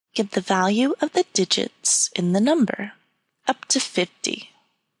Get the value of the digits in the number, up to 50.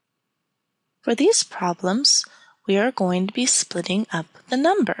 For these problems, we are going to be splitting up the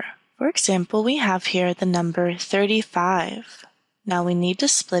number. For example, we have here the number 35. Now we need to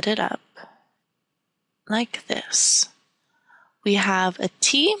split it up like this. We have a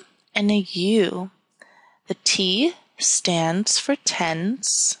T and a U. The T stands for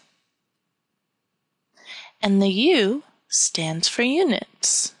tens, and the U stands for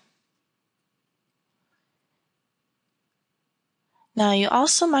units. Now you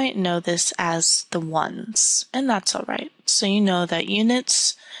also might know this as the ones, and that's all right. So you know that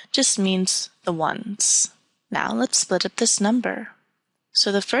units just means the ones. Now let's split up this number.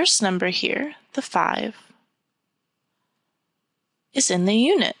 So the first number here, the 5, is in the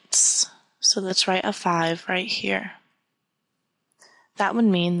units. So let's write a 5 right here. That would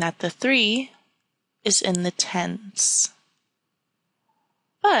mean that the 3 is in the tens.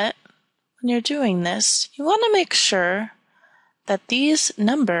 But when you're doing this, you want to make sure that these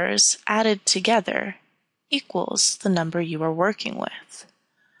numbers added together equals the number you are working with.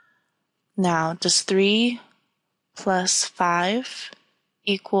 Now, does 3 plus 5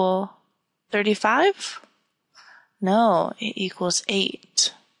 equal 35? No, it equals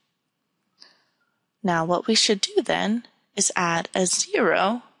 8. Now, what we should do then is add a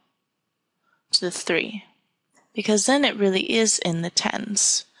 0 to the 3, because then it really is in the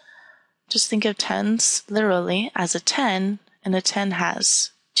tens. Just think of tens literally as a 10, and a 10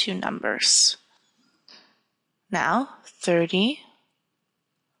 has 2 numbers. Now, 30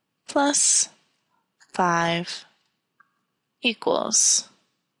 plus 5 equals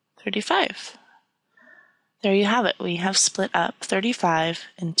 35. There you have it. We have split up 35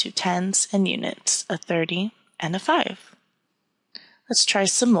 into tens and units, a 30 and a 5. Let's try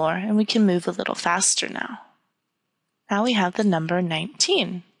some more, and we can move a little faster now. Now we have the number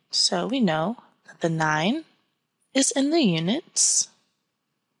 19. So we know that the 9 is in the units,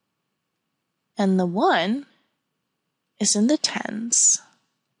 and the 1 is in the tens.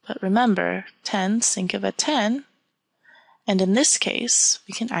 But remember, tens, think of a 10, and in this case,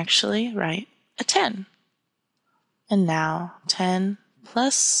 we can actually write a 10. And now 10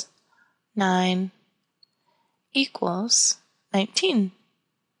 plus 9 equals 19.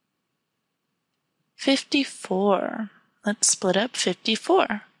 54. Let's split up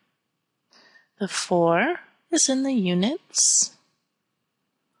 54. The 4 is in the units,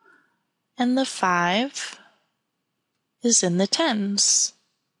 and the 5 is in the tens.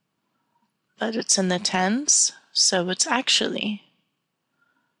 But it's in the tens, so it's actually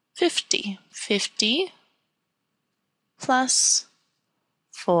 50. 50 plus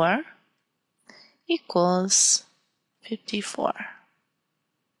 4 equals 54.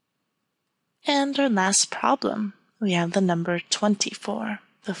 And our last problem, we have the number 24.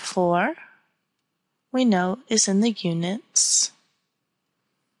 The 4 we know is in the units,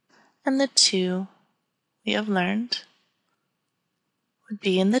 and the 2 we have learned would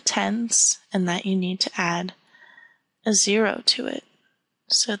be in the tens, and that you need to add a 0 to it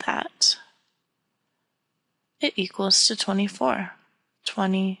so that it equals to 24.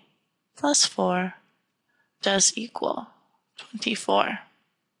 20 plus 4 does equal 24.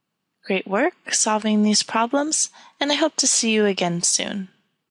 Great work solving these problems, and I hope to see you again soon.